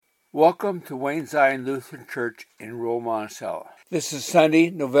Welcome to Wayne Zion Lutheran Church in Rural Monticello. This is Sunday,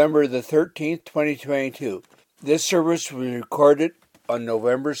 November the 13th, 2022. This service was recorded on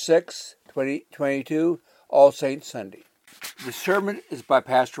November 6th, 2022, All Saints Sunday. The sermon is by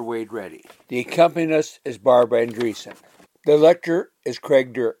Pastor Wade Reddy. The accompanist is Barbara Andreessen. The lecturer is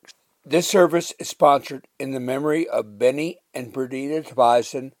Craig Dirks. This service is sponsored in the memory of Benny and Bernita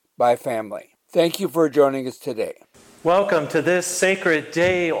Tobiasen by family. Thank you for joining us today. Welcome to this sacred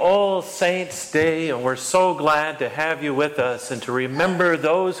day, All Saints Day, and we're so glad to have you with us and to remember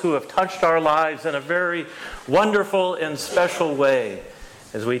those who have touched our lives in a very wonderful and special way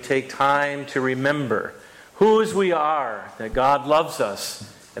as we take time to remember whose we are, that God loves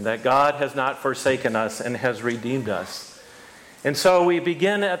us, and that God has not forsaken us and has redeemed us. And so we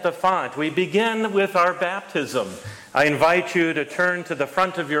begin at the font. We begin with our baptism. I invite you to turn to the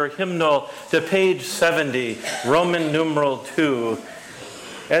front of your hymnal to page 70, Roman numeral 2,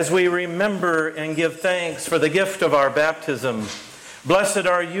 as we remember and give thanks for the gift of our baptism. Blessed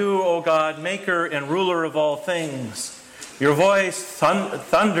are you, O God, maker and ruler of all things. Your voice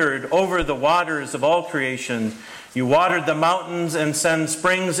thundered over the waters of all creation. You watered the mountains and send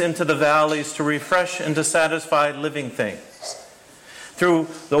springs into the valleys to refresh and to satisfy living things. Through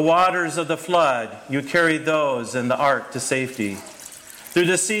the waters of the flood, you carried those in the ark to safety. Through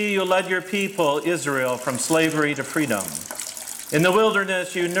the sea, you led your people, Israel, from slavery to freedom. In the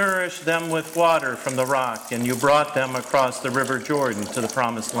wilderness, you nourished them with water from the rock, and you brought them across the river Jordan to the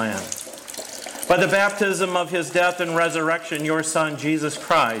promised land. By the baptism of his death and resurrection, your Son, Jesus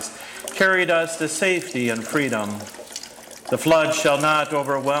Christ, carried us to safety and freedom. The flood shall not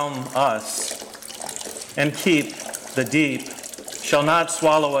overwhelm us, and keep the deep shall not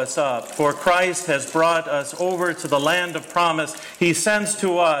swallow us up. For Christ has brought us over to the land of promise. He sends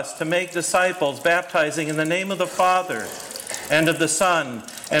to us to make disciples, baptizing in the name of the Father, and of the Son,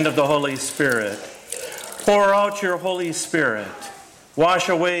 and of the Holy Spirit. Pour out your Holy Spirit. Wash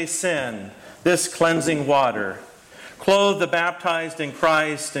away sin, this cleansing water. Clothe the baptized in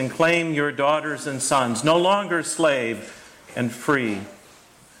Christ, and claim your daughters and sons, no longer slave and free,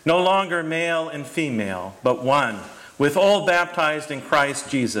 no longer male and female, but one, with all baptized in Christ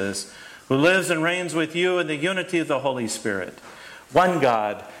Jesus, who lives and reigns with you in the unity of the Holy Spirit, one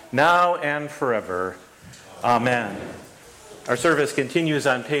God, now and forever. Amen. Our service continues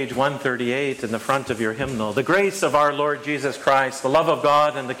on page 138 in the front of your hymnal. The grace of our Lord Jesus Christ, the love of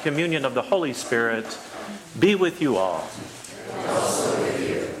God, and the communion of the Holy Spirit be with you all.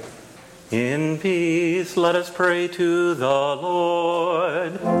 In peace, let us pray to the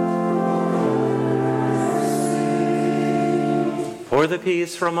Lord. For the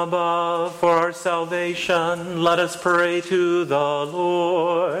peace from above, for our salvation, let us pray to the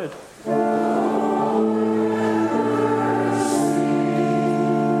Lord.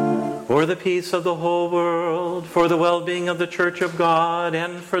 For the peace of the whole world, for the well-being of the Church of God,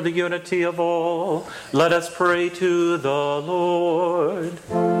 and for the unity of all, let us pray to the Lord.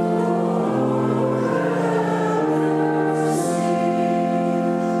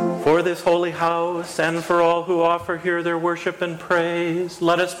 For this holy house, and for all who offer here their worship and praise,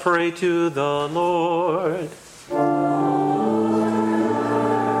 let us pray to the Lord.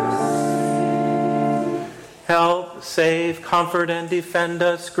 Help, save, comfort, and defend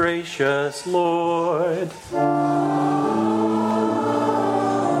us, gracious Lord.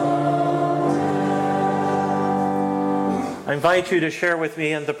 I invite you to share with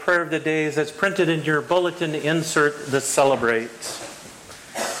me in the prayer of the days that's printed in your bulletin insert that celebrates.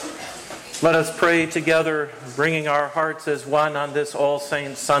 Let us pray together, bringing our hearts as one on this All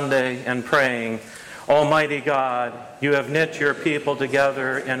Saints Sunday and praying, Almighty God, you have knit your people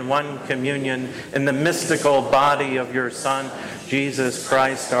together in one communion in the mystical body of your Son, Jesus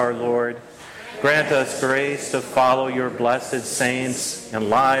Christ our Lord. Grant us grace to follow your blessed saints in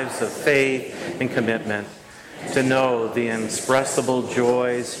lives of faith and commitment, to know the inexpressible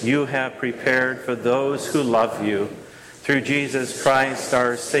joys you have prepared for those who love you, through Jesus Christ,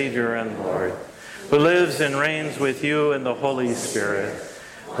 our Savior and Lord, who lives and reigns with you in the Holy Spirit,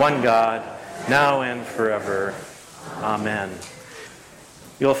 one God, now and forever. Amen.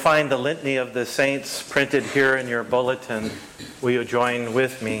 You'll find the litany of the saints printed here in your bulletin. Will you join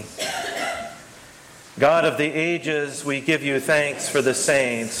with me? God of the ages, we give you thanks for the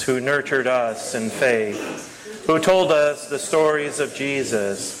saints who nurtured us in faith, who told us the stories of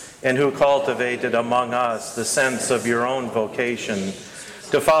Jesus, and who cultivated among us the sense of your own vocation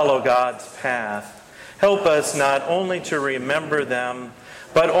to follow God's path. Help us not only to remember them,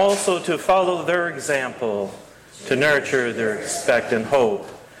 but also to follow their example, to nurture their expectant hope,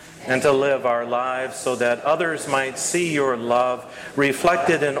 and to live our lives so that others might see your love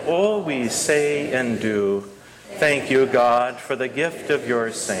reflected in all we say and do. Thank you, God, for the gift of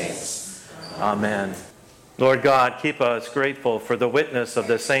your saints. Amen. Lord God, keep us grateful for the witness of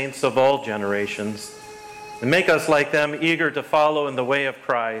the saints of all generations, and make us like them, eager to follow in the way of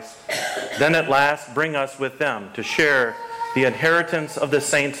Christ. Then at last bring us with them to share the inheritance of the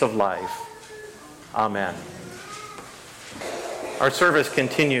saints of life. Amen. Our service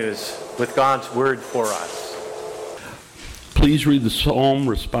continues with God's word for us. Please read the psalm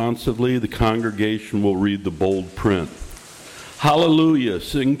responsively. The congregation will read the bold print. Hallelujah!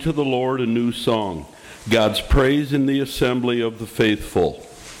 Sing to the Lord a new song. God's praise in the assembly of the faithful.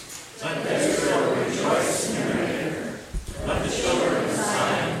 Let Israel rejoice in their Maker. Let the children of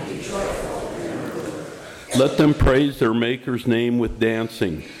Zion be joyful in their ruler. Let them praise their Maker's name with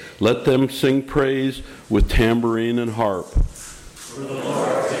dancing. Let them sing praise with tambourine and harp. For the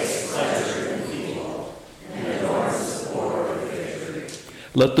Lord takes pleasure in people and adorns the poor with victory.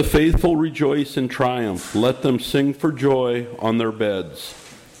 Let the faithful rejoice in triumph. Let them sing for joy on their beds.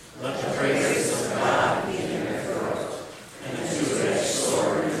 Let the praises of God be in their throat, and a two-edged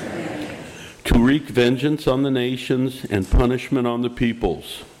sword in their hand. To wreak vengeance on the nations and punishment on the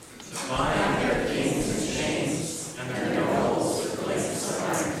peoples. To bind their kings in chains and their nobles with links of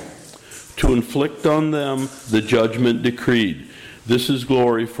iron. To inflict on them the judgment decreed. This is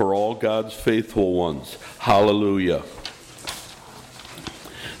glory for all God's faithful ones. Hallelujah.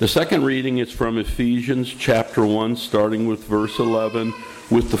 The second reading is from Ephesians chapter 1, starting with verse 11,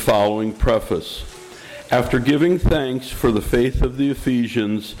 with the following preface. After giving thanks for the faith of the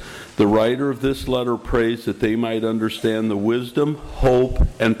Ephesians, the writer of this letter prays that they might understand the wisdom, hope,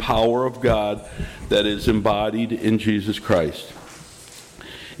 and power of God that is embodied in Jesus Christ.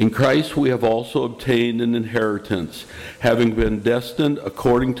 In Christ we have also obtained an inheritance, having been destined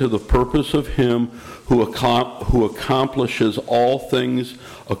according to the purpose of Him who accomplishes all things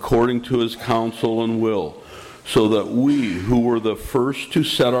according to His counsel and will, so that we, who were the first to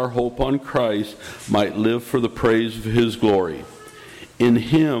set our hope on Christ, might live for the praise of His glory. In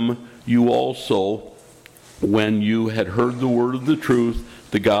Him you also, when you had heard the word of the truth,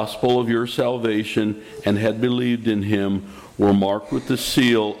 the gospel of your salvation, and had believed in Him, were marked with the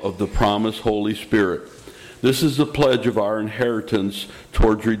seal of the promised Holy Spirit. This is the pledge of our inheritance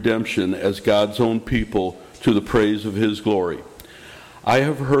towards redemption as God's own people, to the praise of His glory. I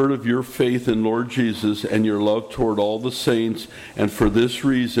have heard of your faith in Lord Jesus and your love toward all the saints, and for this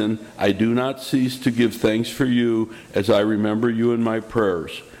reason I do not cease to give thanks for you as I remember you in my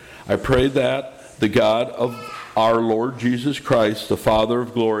prayers. I pray that the God of our Lord Jesus Christ, the Father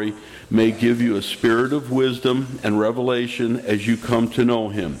of glory, may give you a spirit of wisdom and revelation as you come to know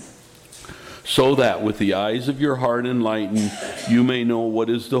Him, so that with the eyes of your heart enlightened, you may know what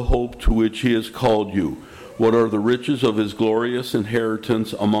is the hope to which He has called you, what are the riches of His glorious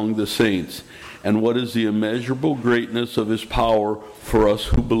inheritance among the saints, and what is the immeasurable greatness of His power for us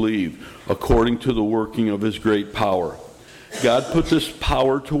who believe, according to the working of His great power. God put this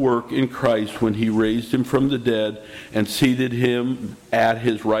power to work in Christ when He raised Him from the dead and seated Him at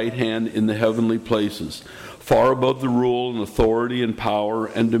His right hand in the heavenly places, far above the rule and authority and power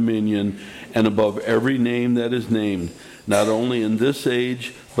and dominion, and above every name that is named, not only in this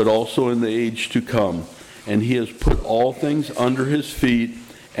age, but also in the age to come. And He has put all things under His feet,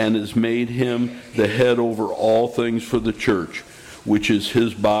 and has made Him the head over all things for the church, which is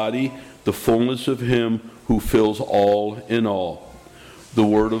His body, the fullness of Him who fills all in all. The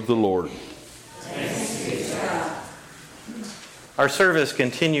word of the Lord. Thanks be to God. Our service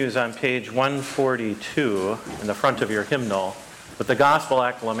continues on page 142 in the front of your hymnal with the gospel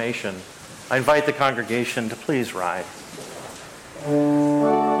acclamation. I invite the congregation to please rise.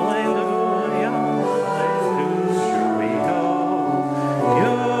 Alleluia, hallelujah, we go.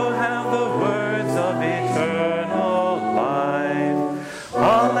 You have the words of eternal life.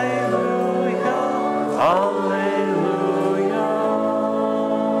 Alleluia, hallelujah.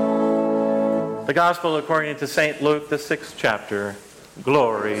 The Gospel according to St. Luke, the 6th chapter.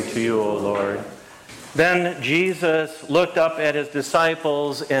 Glory to you, O Lord. Then Jesus looked up at His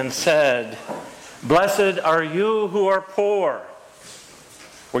disciples and said, Blessed are you who are poor,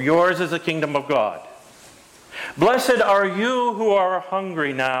 for yours is the kingdom of God. Blessed are you who are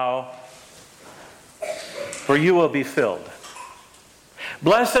hungry now, for you will be filled.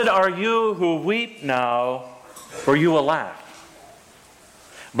 Blessed are you who weep now, for you will laugh.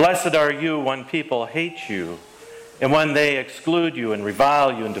 Blessed are you when people hate you, and when they exclude you and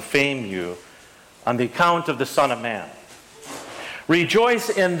revile you and defame you on the account of the Son of Man. Rejoice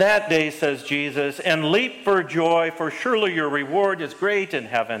in that day, says Jesus, and leap for joy, for surely your reward is great in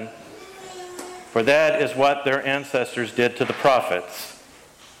heaven. For that is what their ancestors did to the prophets.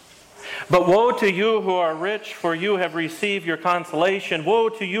 But woe to you who are rich, for you have received your consolation. Woe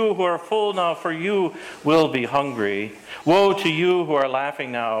to you who are full now, for you will be hungry. Woe to you who are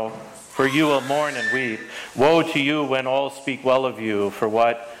laughing now, for you will mourn and weep. Woe to you when all speak well of you, for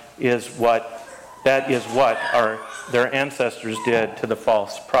that is what their ancestors did to the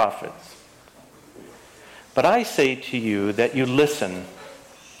false prophets. But I say to you that you listen.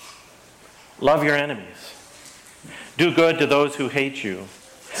 Love your enemies. Do good to those who hate you.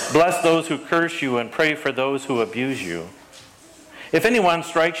 Bless those who curse you and pray for those who abuse you. If anyone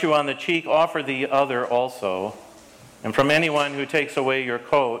strikes you on the cheek, offer the other also. And from anyone who takes away your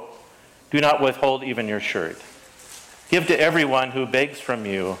coat, do not withhold even your shirt. Give to everyone who begs from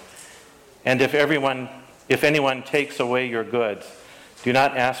you. And if anyone takes away your goods, do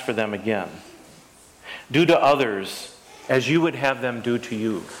not ask for them again. Do to others as you would have them do to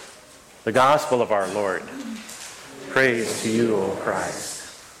you. The gospel of our Lord. Praise to you, O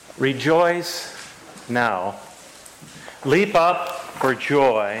Christ. Rejoice now. Leap up for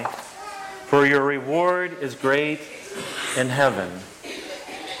joy, for your reward is great in heaven.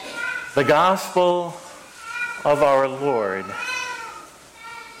 The gospel of our Lord.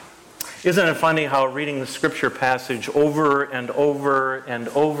 Isn't it funny how reading the scripture passage over and over and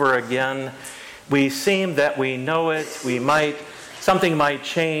over again, we seem that we know it, something might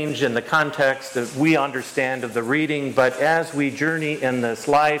change in the context that we understand of the reading, but as we journey in this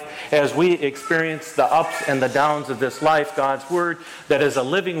life, as we experience the ups and the downs of this life, God's word, that is a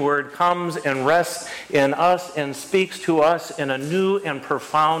living word, comes and rests in us and speaks to us in a new and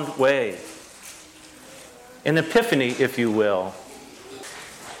profound way. An epiphany, if you will.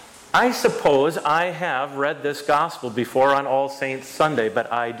 I suppose I have read this gospel before on All Saints Sunday,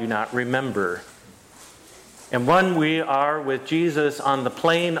 but I do not remember. And when we are with Jesus on the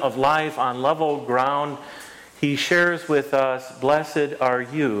plain of life, on level ground, he shares with us, blessed are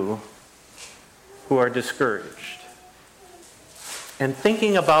you who are discouraged. And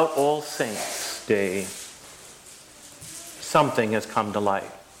thinking about All Saints Day, something has come to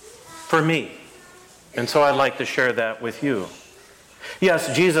light for me. And so I'd like to share that with you.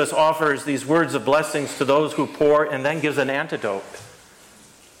 Yes, Jesus offers these words of blessings to those who pour and then gives an antidote.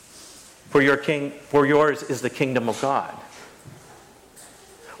 For yours is the kingdom of God.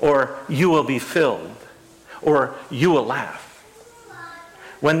 Or you will be filled. Or you will laugh.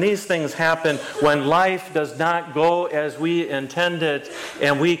 When these things happen, when life does not go as we intended,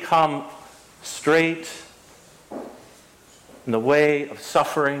 and we come straight in the way of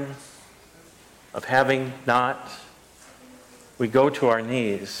suffering, of having not, we go to our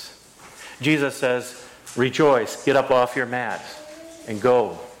knees. Jesus says, rejoice, get up off your mat and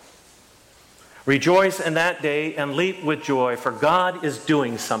go. Rejoice in that day and leap with joy, for God is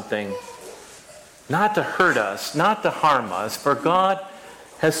doing something. Not to hurt us, not to harm us, for God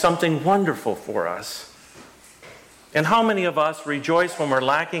has something wonderful for us. And how many of us rejoice when we're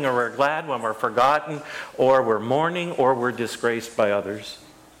lacking, or we're glad when we're forgotten, or we're mourning, or we're disgraced by others?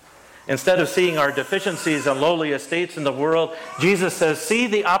 Instead of seeing our deficiencies and lowly estates in the world, Jesus says, see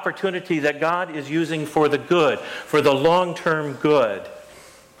the opportunity that God is using for the good, for the long-term good.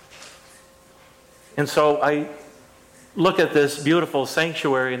 And so I look at this beautiful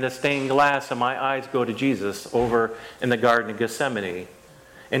sanctuary and this stained glass, and my eyes go to Jesus over in the Garden of Gethsemane.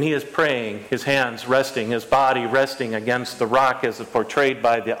 And he is praying, his hands resting, his body resting against the rock as portrayed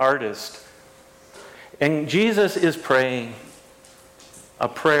by the artist. And Jesus is praying a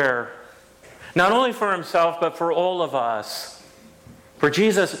prayer, not only for himself, but for all of us. For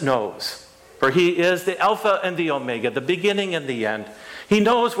Jesus knows. For he is the Alpha and the Omega, the beginning and the end. He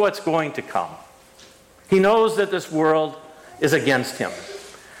knows what's going to come. He knows that this world is against him.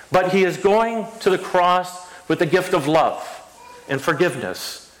 But he is going to the cross with the gift of love and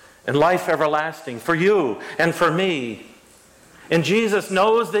forgiveness and life everlasting for you and for me. And Jesus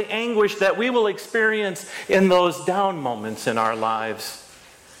knows the anguish that we will experience in those down moments in our lives.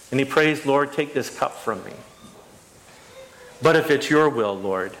 And he prays, Lord, take this cup from me. But if it's your will,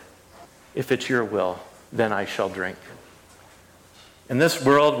 Lord, if it's your will, then I shall drink. In this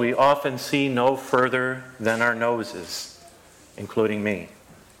world, we often see no further than our noses, including me.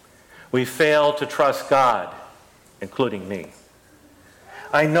 We fail to trust God, including me.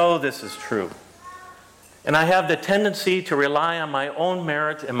 I know this is true. And I have the tendency to rely on my own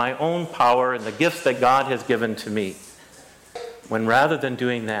merit and my own power and the gifts that God has given to me. When rather than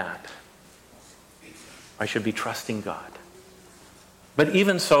doing that, I should be trusting God. But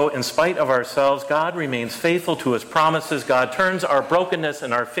even so, in spite of ourselves, God remains faithful to his promises. God turns our brokenness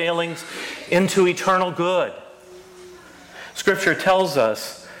and our failings into eternal good. Scripture tells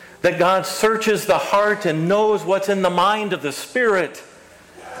us that God searches the heart and knows what's in the mind of the Spirit,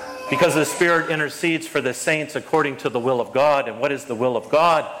 because the Spirit intercedes for the saints according to the will of God. And what is the will of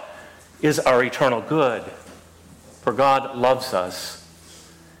God? Is our eternal good. For God loves us.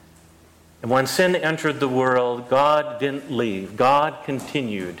 And when sin entered the world, God didn't leave. God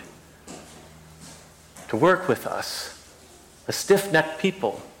continued to work with us. A stiff-necked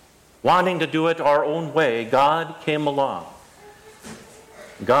people, wanting to do it our own way, God came along.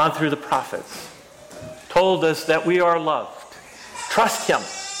 God, through the prophets, told us that we are loved. Trust him.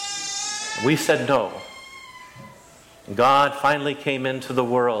 We said no. God finally came into the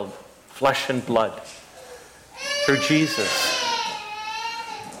world, flesh and blood, through Jesus.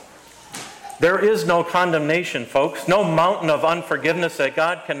 There is no condemnation, folks. No mountain of unforgiveness that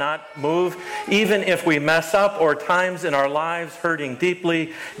God cannot move. Even if we mess up or times in our lives hurting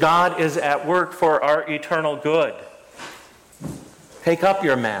deeply, God is at work for our eternal good. Take up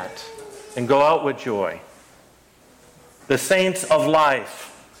your mat and go out with joy. The saints of life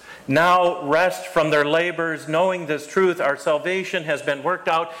now rest from their labors, knowing this truth: our salvation has been worked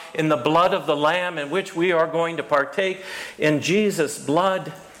out in the blood of the Lamb, in which we are going to partake in Jesus'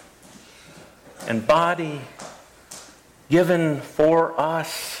 blood and body given for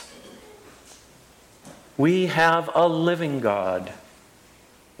us. We have a living God.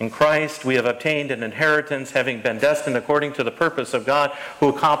 In Christ we have obtained an inheritance, having been destined according to the purpose of God, who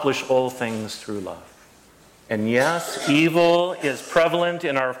accomplished all things through love. And yes, evil is prevalent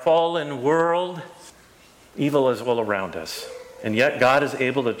in our fallen world. Evil is all around us. And yet God is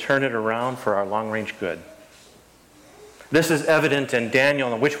able to turn it around for our long-range good. This is evident in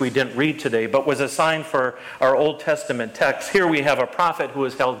Daniel, which we didn't read today, but was a sign for our Old Testament text. Here we have a prophet who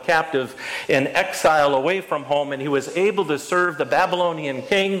was held captive in exile away from home, and he was able to serve the Babylonian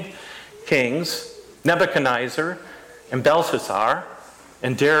kings, Nebuchadnezzar and Belshazzar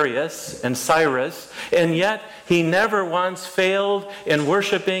and Darius and Cyrus, and yet he never once failed in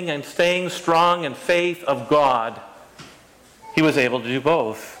worshiping and staying strong in faith of God. He was able to do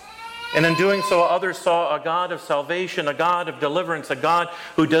both. And in doing so, others saw a God of salvation, a God of deliverance, a God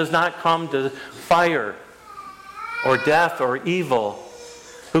who does not come to fire or death or evil,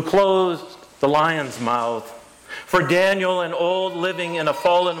 who closed the lion's mouth. For Daniel, an old living in a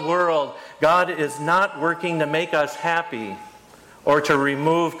fallen world, God is not working to make us happy or to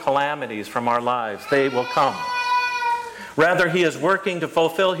remove calamities from our lives. They will come. Rather, he is working to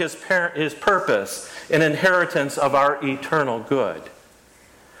fulfill his purpose, an inheritance of our eternal good.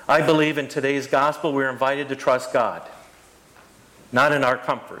 I believe in today's gospel we're invited to trust God, not in our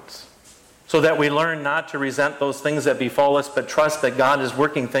comforts, so that we learn not to resent those things that befall us, but trust that God is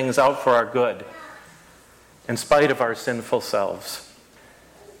working things out for our good, in spite of our sinful selves.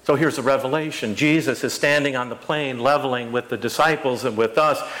 So here's a revelation. Jesus is standing on the plain, leveling with the disciples and with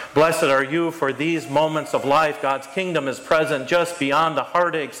us. Blessed are you for these moments of life. God's kingdom is present just beyond the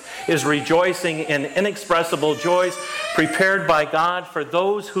heartaches, is rejoicing in inexpressible joys prepared by God for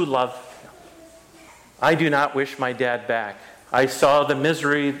those who love him. I do not wish my dad back. I saw the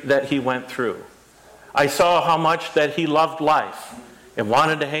misery that he went through. I saw how much that he loved life and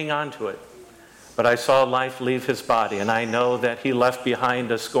wanted to hang on to it. But I saw life leave his body, and I know that he left behind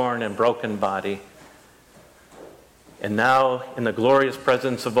a scorned and broken body. And now, in the glorious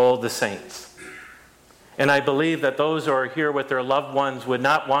presence of all the saints. And I believe that those who are here with their loved ones would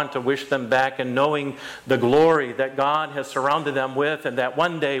not want to wish them back, and knowing the glory that God has surrounded them with, and that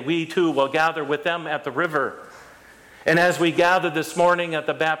one day we too will gather with them at the river. And as we gather this morning at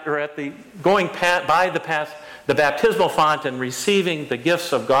the baptismal font and receiving the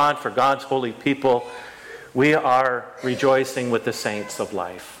gifts of God for God's holy people, we are rejoicing with the saints of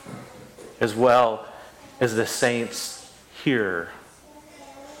life, as well as the saints here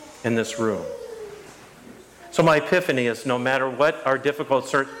in this room. So my epiphany is, no matter what our difficult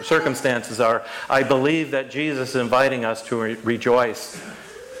circumstances are, I believe that Jesus is inviting us to rejoice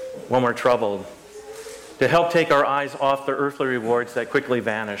when we're troubled, to help take our eyes off the earthly rewards that quickly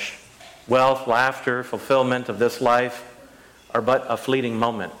vanish. Wealth, laughter, fulfillment of this life are but a fleeting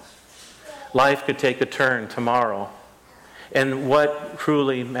moment. Life could take a turn tomorrow. And what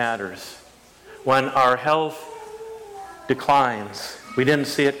truly matters? When our health declines, we didn't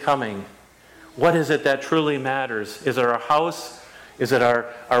see it coming. What is it that truly matters? Is it our house? Is it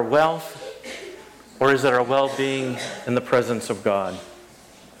our wealth? Or is it our well-being in the presence of God?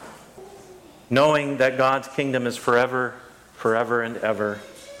 Knowing that God's kingdom is forever, forever and ever.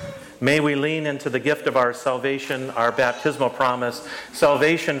 May we lean into the gift of our salvation, our baptismal promise,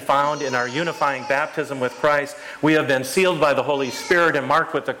 salvation found in our unifying baptism with Christ. We have been sealed by the Holy Spirit and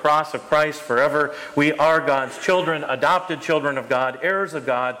marked with the cross of Christ forever. We are God's children, adopted children of God, heirs of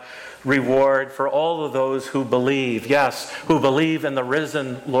God. Reward for all of those who believe, yes, who believe in the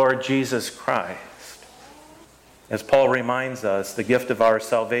risen Lord Jesus Christ. As Paul reminds us, the gift of our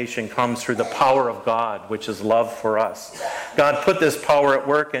salvation comes through the power of God, which is love for us. God put this power at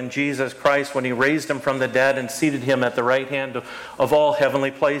work in Jesus Christ when he raised him from the dead and seated him at the right hand of all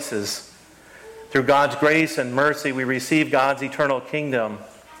heavenly places. Through God's grace and mercy, we receive God's eternal kingdom,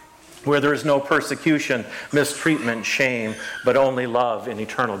 where there is no persecution, mistreatment, shame, but only love and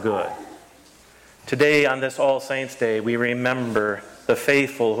eternal good. Today, on this All Saints' Day, we remember the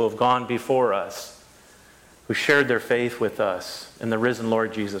faithful who have gone before us, who shared their faith with us in the risen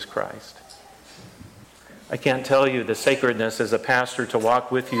Lord Jesus Christ. I can't tell you the sacredness as a pastor to walk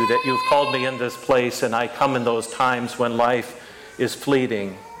with you that you've called me in this place, and I come in those times when life is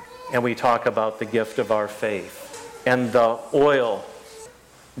fleeting and we talk about the gift of our faith and the oil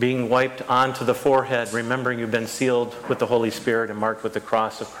being wiped onto the forehead, remembering you've been sealed with the Holy Spirit and marked with the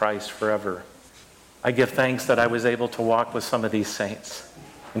cross of Christ forever. I give thanks that I was able to walk with some of these saints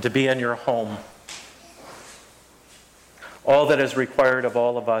and to be in your home. All that is required of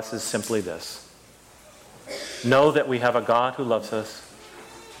all of us is simply this. Know that we have a God who loves us,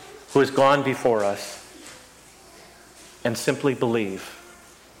 who has gone before us, and simply believe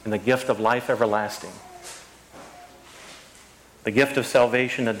in the gift of life everlasting, the gift of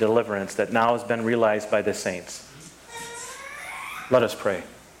salvation and deliverance that now has been realized by the saints. Let us pray.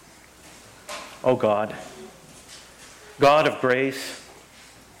 O God, God of grace,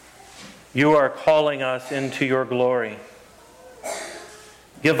 you are calling us into your glory.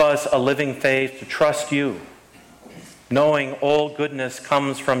 Give us a living faith to trust you, knowing all goodness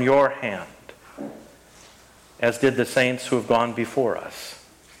comes from your hand, as did the saints who have gone before us.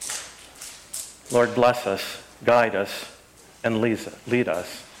 Lord, bless us, guide us, and lead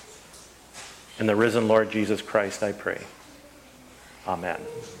us. In the risen Lord Jesus Christ, I pray. Amen.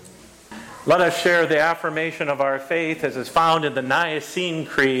 Let us share the affirmation of our faith as is found in the Nicene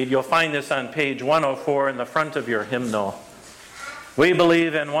Creed. You'll find this on page 104 in the front of your hymnal. We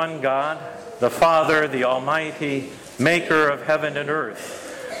believe in one God, the Father, the Almighty, maker of heaven and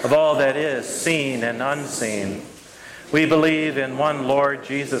earth, of all that is seen and unseen. We believe in one Lord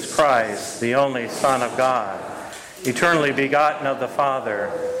Jesus Christ, the only Son of God, eternally begotten of the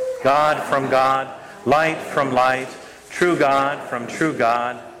Father, God from God, light from light, true God from true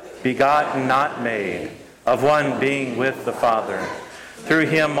God, begotten, not made, of one being with the Father. Through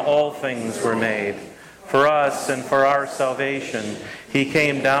him all things were made. For us and for our salvation, he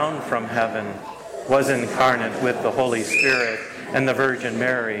came down from heaven, was incarnate with the Holy Spirit and the Virgin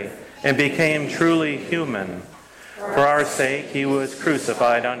Mary, and became truly human. For our sake, he was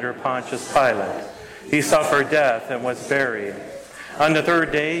crucified under Pontius Pilate. He suffered death and was buried. On the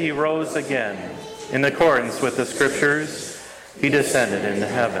third day, he rose again. In accordance with the Scriptures, he descended into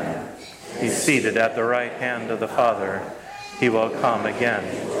heaven. He's seated at the right hand of the Father. He will come again,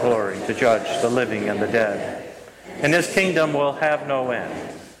 glory, to judge the living and the dead. And his kingdom will have no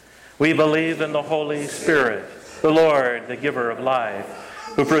end. We believe in the Holy Spirit, the Lord, the giver of life,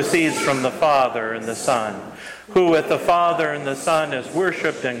 who proceeds from the Father and the Son, who with the Father and the Son is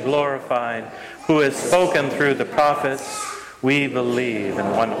worshipped and glorified, who has spoken through the prophets. We believe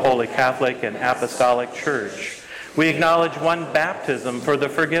in one holy Catholic and Apostolic Church. We acknowledge one baptism for the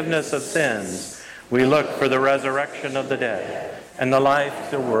forgiveness of sins. We look for the resurrection of the dead and the life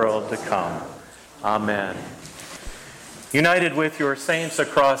of the world to come. Amen. United with your saints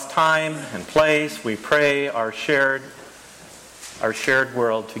across time and place, we pray our shared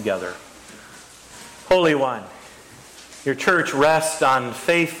world together. Holy One, your church rests on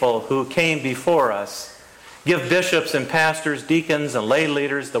faithful who came before us. Give bishops and pastors, deacons and lay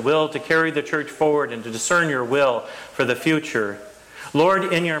leaders the will to carry the church forward and to discern your will for the future.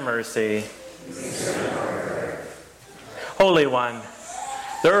 Lord, in your mercy, Holy One,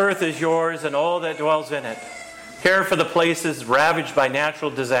 the earth is yours and all that dwells in it. Care for the places ravaged by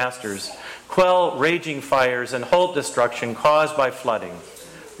natural disasters. Quell raging fires and halt destruction caused by flooding.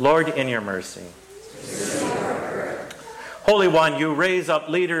 Lord, in your mercy. Holy One, you raise up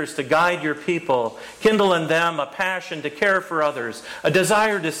leaders to guide your people. Kindle in them a passion to care for others, a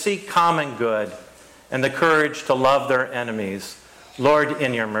desire to seek common good, and the courage to love their enemies. Lord,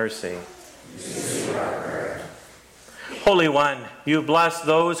 in your mercy. Holy One, you bless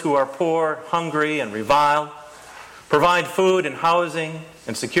those who are poor, hungry, and reviled. Provide food and housing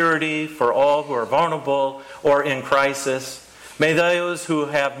and security for all who are vulnerable or in crisis. May those who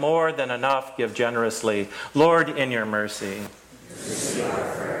have more than enough give generously. Lord, in your mercy.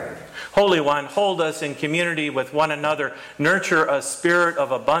 Holy One, hold us in community with one another. Nurture a spirit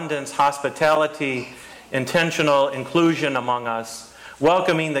of abundance, hospitality, intentional inclusion among us,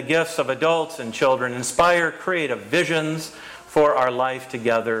 welcoming the gifts of adults and children. Inspire creative visions for our life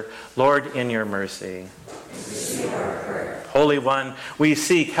together. Lord, in your mercy. Holy One, we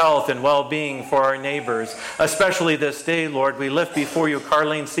seek health and well-being for our neighbors. Especially this day, Lord, we lift before you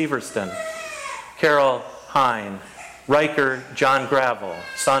Carlene Severston, Carol Hine, Riker John Gravel,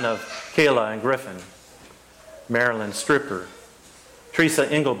 son of Kayla and Griffin, Marilyn Stripper, Teresa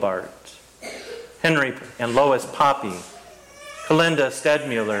Engelbart, Henry and Lois Poppy, Kalinda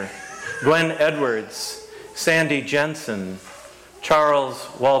Stedmuller, Gwen Edwards, Sandy Jensen, Charles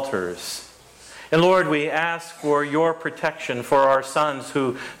Walters. And Lord, we ask for your protection for our sons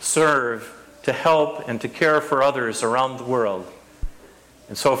who serve to help and to care for others around the world.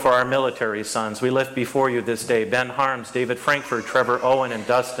 And so for our military sons, we lift before you this day Ben Harms, David Frankfurt, Trevor Owen, and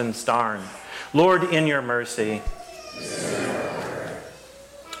Dustin Starn. Lord, in your mercy.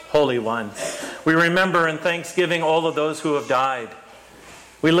 Holy One, we remember in thanksgiving all of those who have died.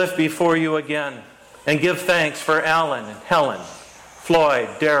 We lift before you again and give thanks for Alan and Helen, Floyd,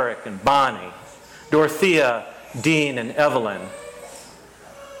 Derek, and Bonnie, Dorothea, Dean, and Evelyn,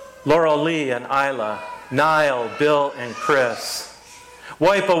 Laurel Lee and Isla, Niall, Bill, and Chris.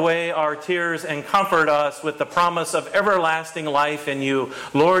 Wipe away our tears and comfort us with the promise of everlasting life in you.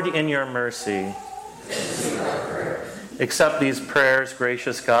 Lord, in your mercy. Accept these prayers,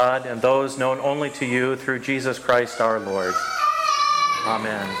 gracious God, and those known only to you through Jesus Christ our Lord.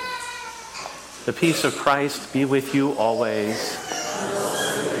 Amen. The peace of Christ be with you always.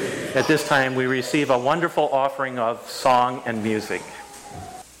 At this time, we receive a wonderful offering of song and music.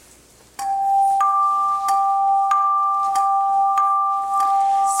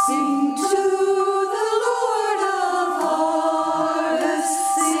 Sing to the Lord of harvests,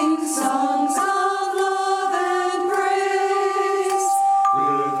 sing songs of love and praise.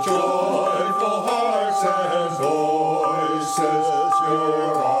 With joyful hearts and voices,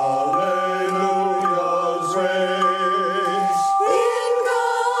 your alleluias raise. In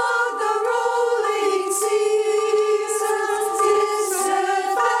God the rolling seasons, His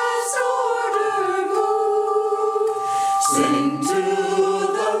steadfast order move. Sing to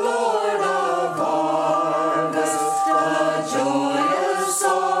the Lord of harvests, the joyous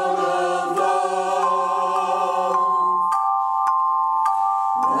song of love.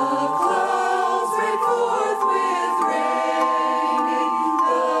 The clouds break forth with raining,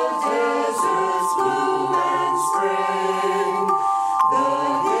 the deserts bloom and spring. The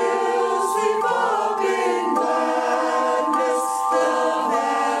hills leap up in gladness, the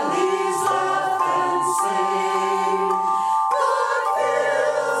valleys laugh and sing. God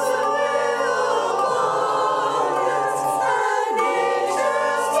fills the way of abundance, and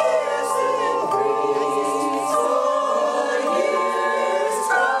nature's gifts increase. For years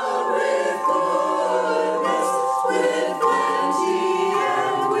crowned with goodness, with plenty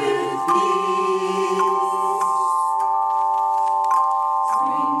and with peace.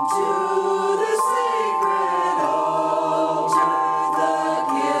 Bring to the sacred altar the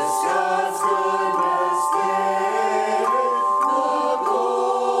gifts God's goodness gave, the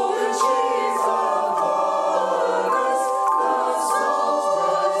golden chains of harvest, the songs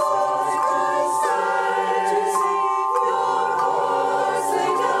Christ died to sing. Your hearts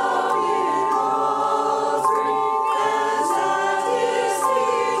lay down in offering, as at His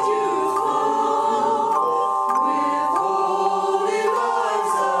feet you fall, with holy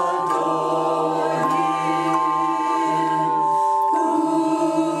lives adore Him, who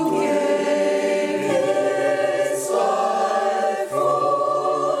gave His life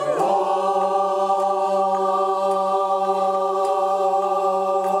for all.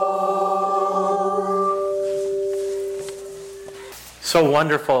 So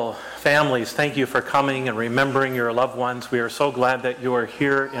wonderful. Families, thank you for coming and remembering your loved ones. We are so glad that you are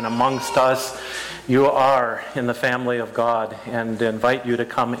here and amongst us. You are in the family of God, and invite you to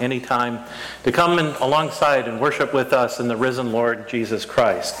come anytime, to come alongside and worship with us in the risen Lord Jesus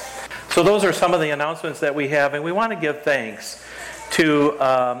Christ. So those are some of the announcements that we have, and we want to give thanks to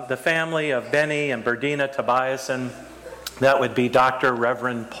the family of Benny and Berdina Tobiasen. That would be Dr.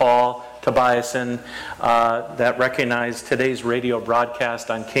 Reverend Paul Tobiasen, that recognized today's radio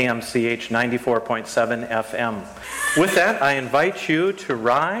broadcast on KMCH 94.7 FM. With that, I invite you to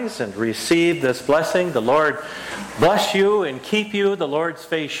rise and receive this blessing. The Lord bless you and keep you. The Lord's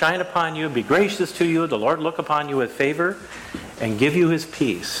face shine upon you, be gracious to you. The Lord look upon you with favor and give you His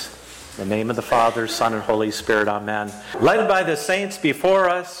peace. In the name of the Father, Son, and Holy Spirit, amen. Led by the saints before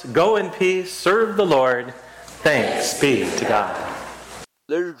us, go in peace, serve the Lord. Thanks be to God.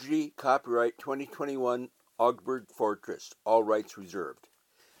 Liturgy, copyright 2021, Augsburg Fortress, all rights reserved.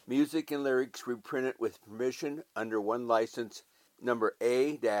 Music and lyrics reprinted with permission under one license, number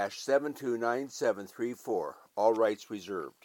A-729734, all rights reserved.